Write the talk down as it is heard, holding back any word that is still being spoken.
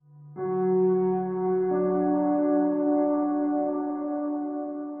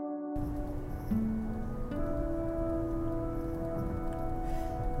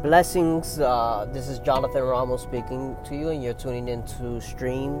Blessings. This is Jonathan Ramos speaking to you, and you're tuning into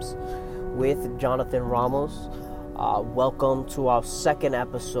Streams with Jonathan Ramos. Welcome to our second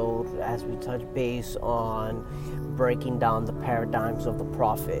episode as we touch base on breaking down the paradigms of the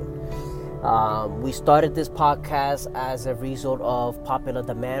prophet. We started this podcast as a result of popular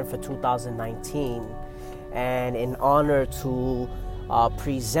demand for 2019, and in honor to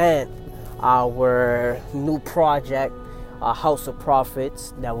present our new project, House of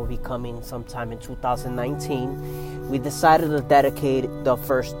Prophets, that will be coming sometime in 2019. We decided to dedicate the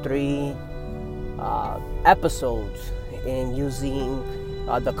first three episodes in using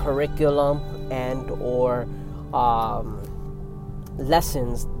the curriculum and or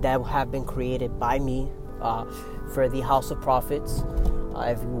lessons that have been created by me for the House of Prophets.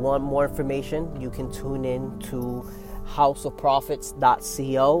 If you want more information, you can tune in to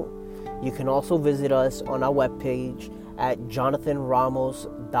houseofprophets.co. You can also visit us on our webpage at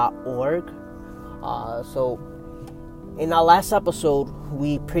jonathanramos.org. So in our last episode,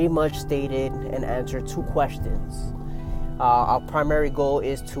 we pretty much stated and answered two questions. Our primary goal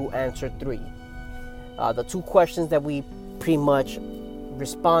is to answer three. The two questions that we pretty much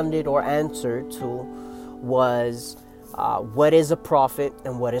responded or answered to was what is a prophet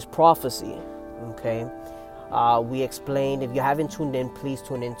and what is prophecy? Okay. We explained, if you haven't tuned in, please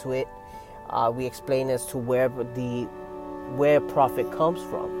tune into it. We explained as to where prophet comes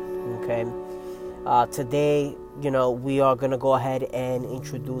from. Okay. Today, we are going to go ahead and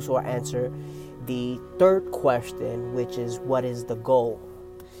introduce or answer the third question, which is what is the goal?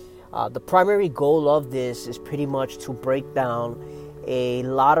 The primary goal of this is pretty much to break down a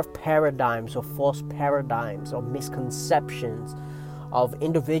lot of paradigms or false paradigms or misconceptions of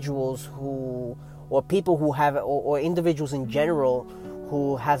individuals who, or people who have, or individuals in general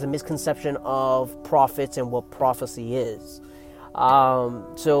who has a misconception of prophets and what prophecy is.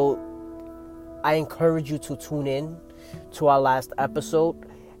 So I encourage you to tune in to our last episode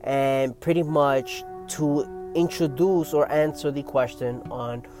and pretty much to introduce or answer the question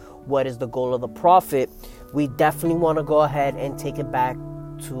on what is the goal of the prophet. We definitely want to go ahead and take it back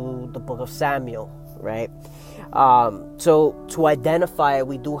to the book of Samuel, right? So to identify it,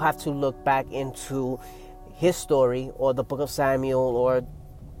 we do have to look back into his story, or the book of Samuel, or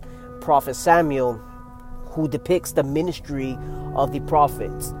prophet Samuel, who depicts the ministry of the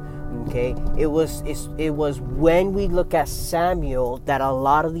prophets. Okay, it was when we look at Samuel that a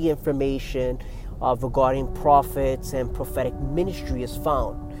lot of the information regarding prophets and prophetic ministry is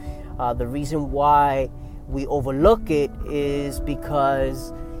found. The reason why we overlook it is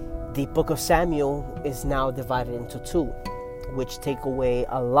because the book of Samuel is now divided into two, which take away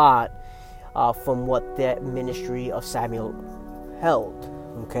a lot from what the ministry of Samuel held.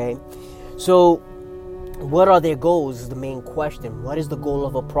 Okay, so what are their goals is the main question. What is the goal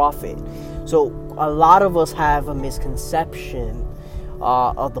of a prophet? So a lot of us have a misconception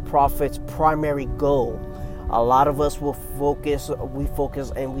of the prophet's primary goal. A lot of us will focus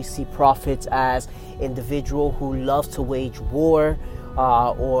and we see prophets as individual who loves to wage war,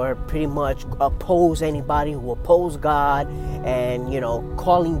 or pretty much oppose anybody who oppose God, and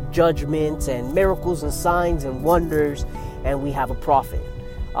calling judgments and miracles and signs and wonders, and we have a prophet.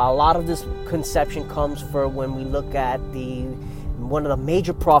 A lot of this conception comes from when we look at one of the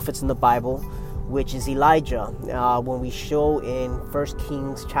major prophets in the Bible, which is Elijah. When we show in 1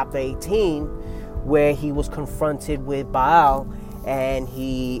 Kings chapter 18, where he was confronted with Baal and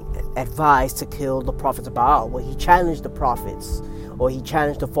he advised to kill the prophets of Baal. Well, he challenged the prophets, or he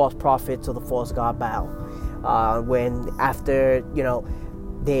challenged the false prophets or the false god Baal. When after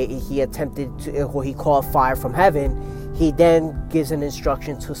he attempted to, or he called fire from heaven, he then gives an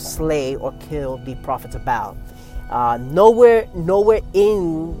instruction to slay or kill the prophets of Baal. Nowhere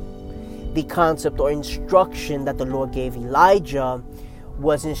in the concept or instruction that the Lord gave Elijah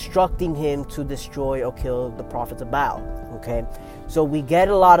was instructing him to destroy or kill the prophets of Baal. Okay, so we get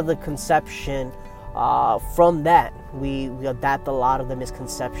a lot of the conception from that. We adapt a lot of the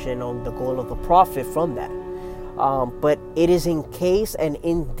misconception on the goal of the prophet from that. But it is in case and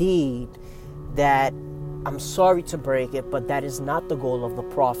indeed that, I'm sorry to break it, but that is not the goal of the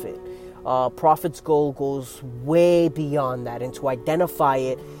prophet. Prophet's goal goes way beyond that, and to identify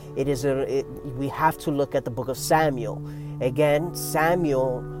it, we have to look at the book of Samuel. Again,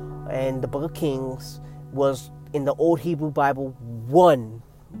 Samuel and the book of Kings was in the Old Hebrew Bible one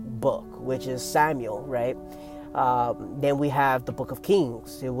book, which is Samuel, right? Then we have the book of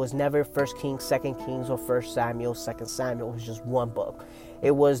Kings. It was never 1 Kings, 2 Kings, or 1 Samuel, 2 Samuel. It was just one book.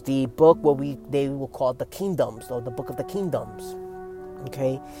 It was the book they will call the kingdoms, or the book of the kingdoms.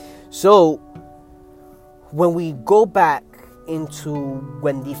 Okay, so when we go back into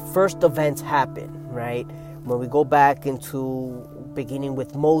when the first events happen, right? When we go back into beginning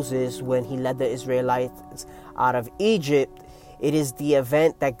with Moses, when he led the Israelites out of Egypt, it is the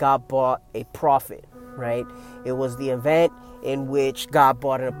event that God brought a prophet, right? It was the event in which God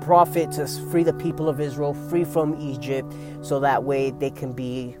brought a prophet to free the people of Israel free from Egypt, so that way they can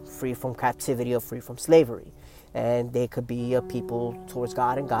be free from captivity or free from slavery. And they could be a people towards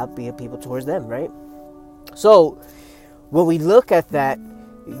God and God be a people towards them, right? So when we look at that,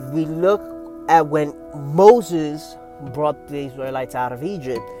 we look at when Moses brought the Israelites out of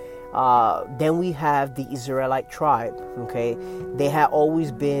Egypt. Then we have the Israelite tribe, okay? They had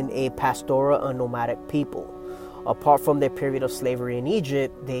always been a pastoral and nomadic people. Apart from their period of slavery in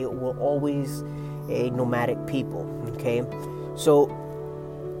Egypt, they were always a nomadic people, okay? So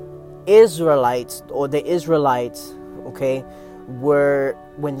Israelites, or the Israelites, okay, were,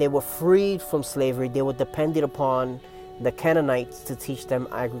 when they were freed from slavery, they were dependent upon the Canaanites to teach them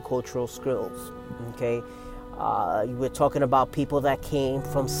agricultural skills, okay? We're talking about people that came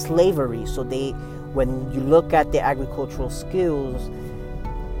from slavery. So when you look at the agricultural skills,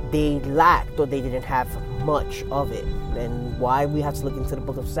 they lacked, or they didn't have much of it. And why we have to look into the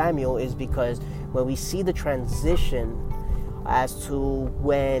book of Samuel is because when we see the transition as to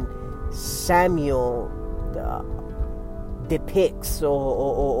when Samuel depicts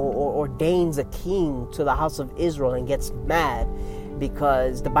or ordains a king to the house of Israel and gets mad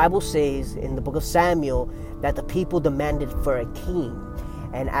because the Bible says in the book of Samuel that the people demanded for a king.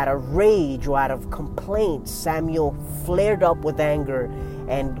 And out of rage or out of complaint, Samuel flared up with anger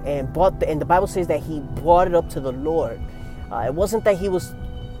and the Bible says that he brought it up to the Lord. It wasn't that he was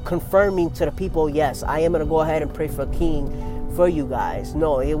confirming to the people, yes, I am going to go ahead and pray for a king for you guys.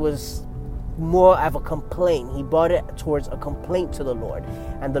 No, it was more of a complaint. He brought it towards a complaint to the Lord.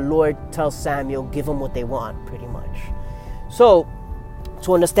 And the Lord tells Samuel, give them what they want, pretty much. So,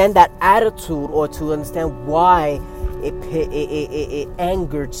 to understand that attitude, or to understand why it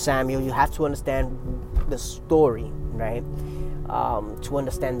angered Samuel, you have to understand the story, right? To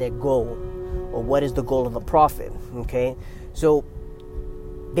understand their goal, or what is the goal of the prophet, okay? So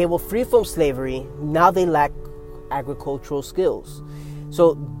they were free from slavery. Now they lack agricultural skills.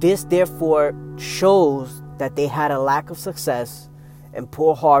 So this therefore shows that they had a lack of success and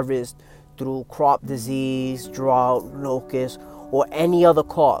poor harvest through crop disease, drought, locust, or any other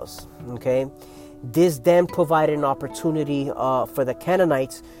cause, okay? This then provided an opportunity for the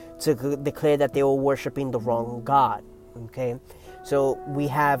Canaanites to declare that they were worshiping the wrong God, okay? So we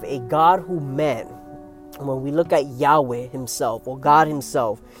have a God who meant, when we look at Yahweh himself, or God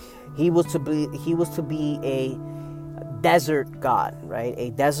himself, he was to be a desert God, right?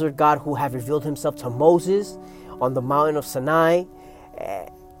 A desert God who had revealed himself to Moses on the mountain of Sinai.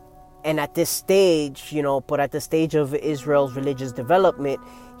 And at this stage, at the stage of Israel's religious development,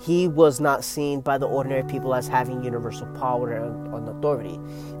 he was not seen by the ordinary people as having universal power and authority.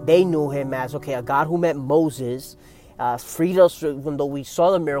 They knew him as, okay, a God who met Moses, freed us, even though we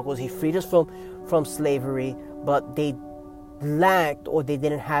saw the miracles, he freed us from slavery, but they lacked, or they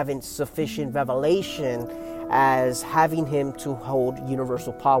didn't have sufficient revelation as having him to hold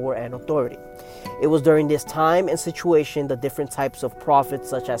universal power and authority. It was during this time and situation the different types of prophets,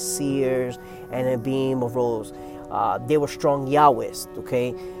 such as seers and Abim, arose. They were strong Yahwists,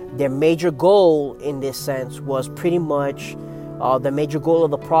 okay? Their major goal in this sense was pretty much, the major goal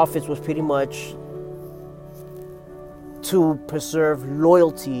of the prophets was pretty much to preserve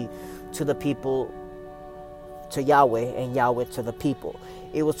loyalty to the people, to Yahweh, and Yahweh to the people.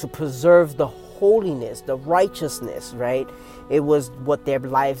 It was to preserve the holiness, the righteousness, right? It was what their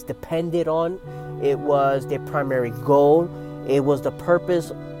lives depended on. It was their primary goal. It was the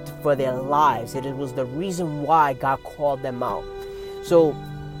purpose for their lives. It was the reason why God called them out. So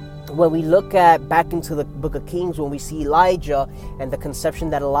when we look back into the book of Kings, when we see Elijah and the conception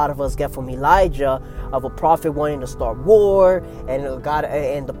that a lot of us get from Elijah of a prophet wanting to start war, and God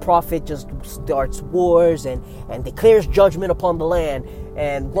and the prophet just starts wars and declares judgment upon the land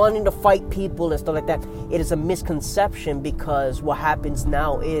and wanting to fight people and stuff like that, it is a misconception, because what happens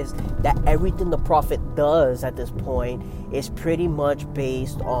now is that everything the prophet does at this point is pretty much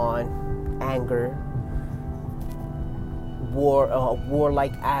based on anger,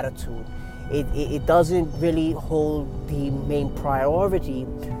 warlike attitude. It doesn't really hold the main priority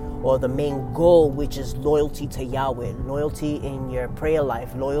or the main goal, which is loyalty to Yahweh, loyalty in your prayer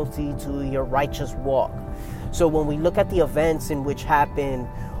life, loyalty to your righteous walk. So when we look at the events in which happened,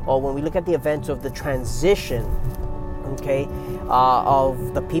 or when we look at the events of the transition, okay,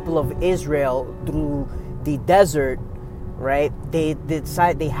 of the people of Israel through the desert, right? They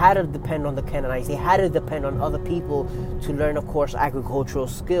decided they had to depend on the Canaanites. They had to depend on other people to learn, of course, agricultural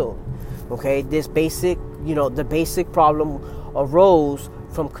skill. Okay, this basic, the basic problem arose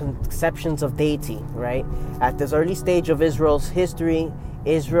from conceptions of deity, right? At this early stage of Israel's history,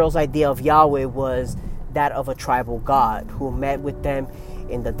 Israel's idea of Yahweh was that of a tribal God who met with them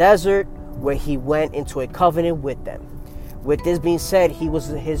in the desert, where he went into a covenant with them. With this being said,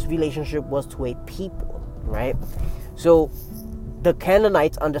 his relationship was to a people, right? So the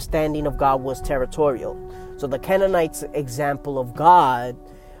Canaanites' understanding of God was territorial. So the Canaanites' example of God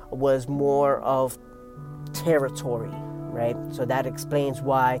was more of territory, right? So that explains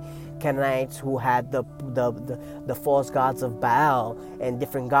why Canaanites, who had the false gods of Baal and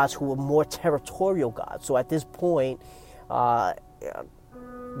different gods who were more territorial gods. So at this point,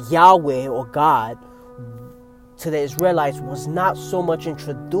 Yahweh or God to the Israelites was not so much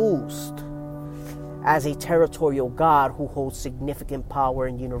introduced as a territorial God who holds significant power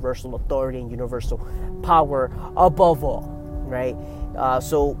and universal authority and universal power above all, right?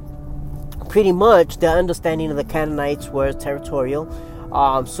 So pretty much the understanding of the Canaanites was territorial.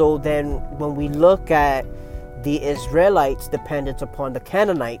 So then when we look at the Israelites' dependence upon the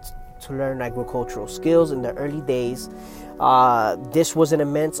Canaanites to learn agricultural skills in the early days, this was an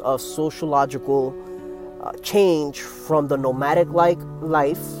immense of sociological change from the nomadic-like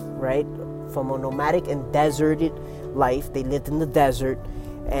life, right? From a nomadic and deserted life. They lived in the desert,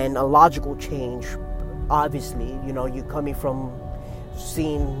 and a logical change, obviously, you're coming from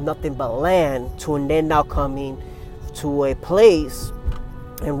seeing nothing but land to and then now coming to a place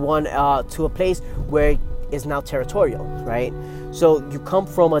to a place where it's now territorial, right? So you come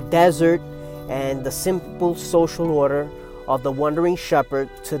from a desert and the simple social order of the wandering shepherd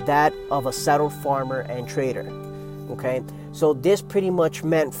to that of a settled farmer and trader. Okay, so this pretty much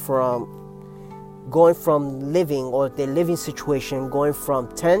meant going from their living situation, going from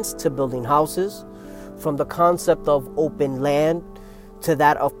tents to building houses, from the concept of open land to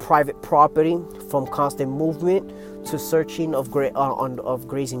that of private property, from constant movement to searching of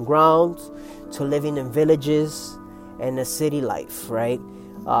grazing grounds, to living in villages and a city life, right?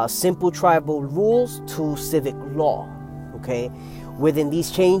 Simple tribal rules to civic law, okay? Within these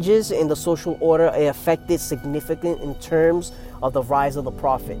changes in the social order, it affected significant in terms of the rise of the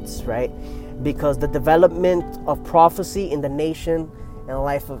prophets, right? Because the development of prophecy in the nation and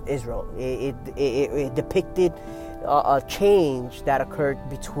life of Israel, it depicted a change that occurred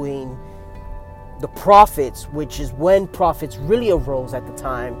between the prophets, which is when prophets really arose at the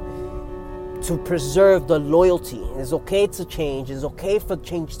time, to preserve the loyalty. It's okay to change, it's okay for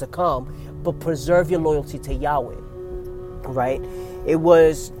change to come, but preserve your loyalty to Yahweh, right? It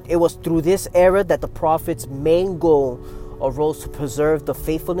was through this era that the prophets' main goal arose to preserve the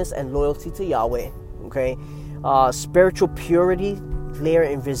faithfulness and loyalty to Yahweh, okay? Spiritual purity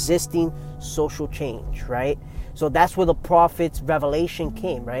lay in resisting social change, right? So that's where the prophet's revelation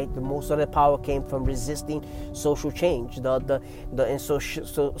came, right? The most of the power came from resisting social change.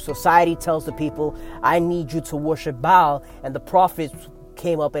 Society tells the people, I need you to worship Baal, and the prophets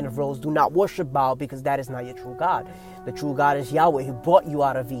came up and arose, do not worship Baal, because that is not your true God. The true God is Yahweh, who brought you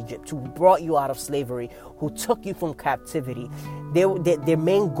out of Egypt, who brought you out of slavery, who took you from captivity. Their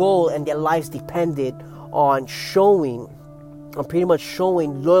main goal and their lives depended on pretty much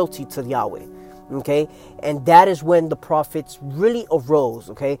showing loyalty to Yahweh. Okay, and that is when the prophets really arose.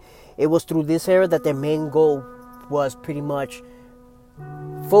 Okay, it was through this era that their main goal was pretty much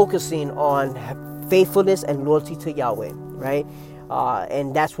focusing on faithfulness and loyalty to Yahweh, right?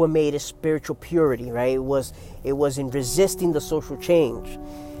 And that's what made it spiritual purity, right? It was in resisting the social change.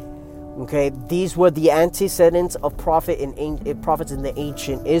 Okay, these were the antecedents of prophets in the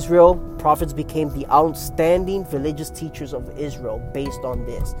ancient Israel. Prophets became the outstanding religious teachers of Israel based on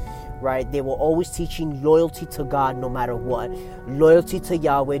this, right? They were always teaching loyalty to God no matter what, loyalty to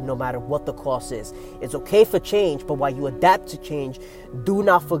Yahweh no matter what the cost is. It's okay for change, but while you adapt to change, do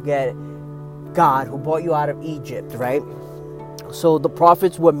not forget God who brought you out of Egypt, right? So the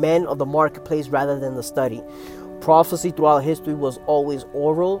prophets were men of the marketplace rather than the study. Prophecy throughout history was always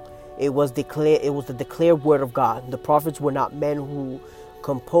oral. It was the declared word of God. The prophets were not men who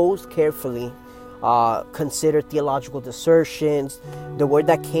composed carefully, considered theological assertions. The word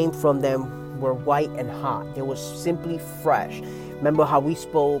that came from them were white and hot. They were simply fresh. Remember how we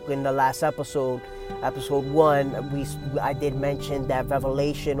spoke in the last episode 1, I did mention that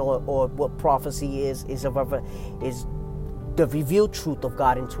revelation or what prophecy is the revealed truth of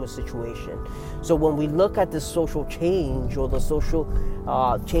God into a situation. So when we look at the social change or the social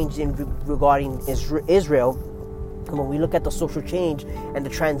change regarding Israel, when we look at the social change and the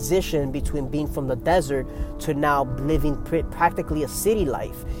transition between being from the desert to now living practically a city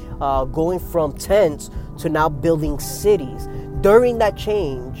life, going from tents to now building cities, during that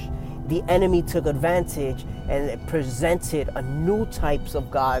change, the enemy took advantage and it presented a new types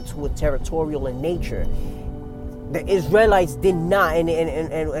of gods who were territorial in nature. The Israelites did not,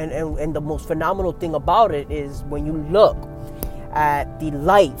 and the most phenomenal thing about it is when you look at the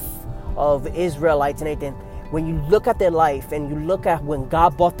life of Israelites and everything, when you look at their life and you look at when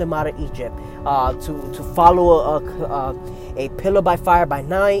God brought them out of Egypt to follow a pillar by fire by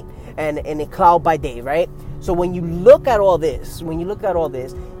night and a cloud by day, right? So when you look at all this,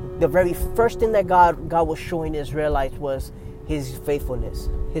 the very first thing that God was showing the Israelites was his faithfulness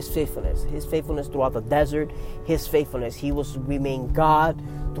throughout the desert, his faithfulness. He remained God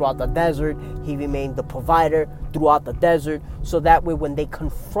throughout the desert. He remained the provider throughout the desert. So that way, when they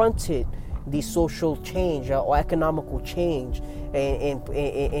confronted the social change or economical change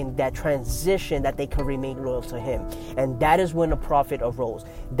in that transition, that they could remain loyal to him. And that is when the prophet arose.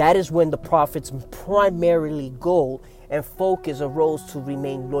 That is when the prophet's primarily goal and focus arose to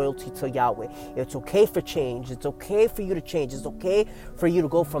remain loyalty to Yahweh. It's okay for change. It's okay for you to change. It's okay for you to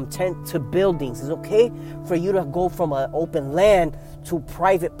go from tent to buildings. It's okay for you to go from an open land to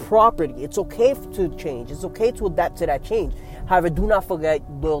private property. It's okay to change. It's okay to adapt to that change. However, do not forget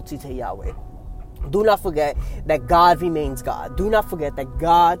loyalty to Yahweh. Do not forget that God remains God. Do not forget that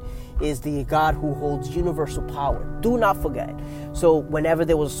God is the God who holds universal power. Do not forget. So whenever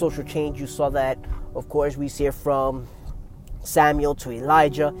there was a social change, you saw that, of course, we see it from Samuel to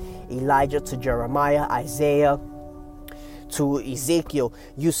Elijah, Elijah to Jeremiah, Isaiah to Ezekiel.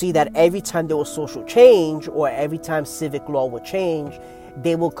 You see that every time there was social change or every time civic law would change,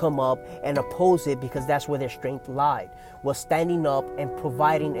 they will come up and oppose it because that's where their strength lied, was standing up and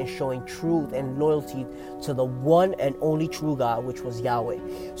providing and showing truth and loyalty to the one and only true God, which was Yahweh.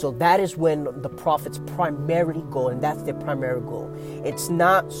 So that is when the prophets primarily go, and that's their primary goal. It's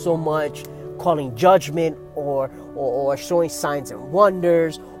not so much calling judgment or showing signs and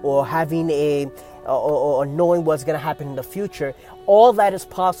wonders or having or knowing what's going to happen in the future. All that is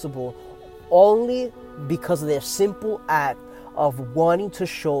possible only because of their simple act of wanting to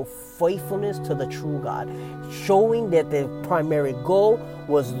show faithfulness to the true God, showing that their primary goal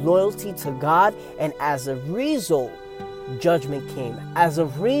was loyalty to God, and as a result, judgment came. As a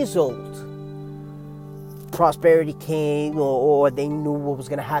result, prosperity came, or they knew what was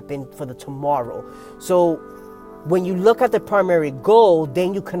going to happen for the tomorrow. So when you look at the primary goal,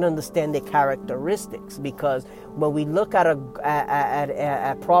 then you can understand their characteristics, because when we look at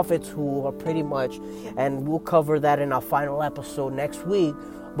prophets who are pretty much, and we'll cover that in our final episode next week,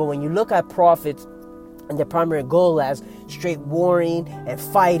 but when you look at prophets and their primary goal as straight warring and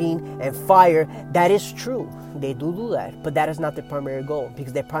fighting and fire, that is true. They do that, but that is not their primary goal,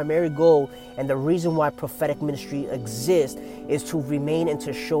 because their primary goal and the reason why prophetic ministry exists is to remain and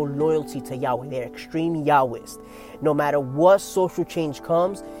to show loyalty to Yahweh. They're extreme Yahwists. No matter what social change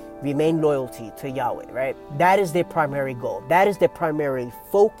comes, remain loyalty to Yahweh, right? That is their primary goal. That is their primary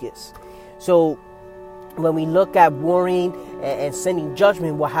focus. So when we look at warring and sending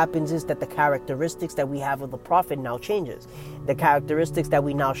judgment, what happens is that the characteristics that we have of the prophet now changes. The characteristics that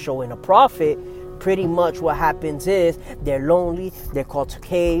we now show in a prophet, pretty much what happens is they're lonely, they're called to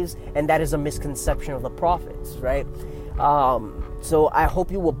caves, and that is a misconception of the prophets, right? So I hope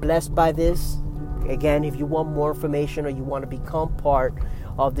you were blessed by this. Again, if you want more information or you want to become part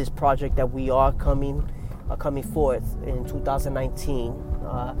of this project that we are coming forth in 2019,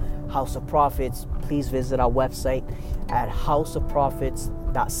 House of Prophets, please visit our website at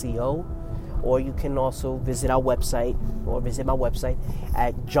houseofprophets.co, or you can also visit our website or visit my website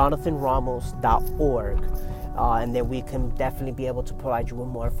at jonathanramos.org, and then we can definitely be able to provide you with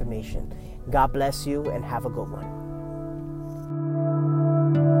more information. God bless you and have a good one.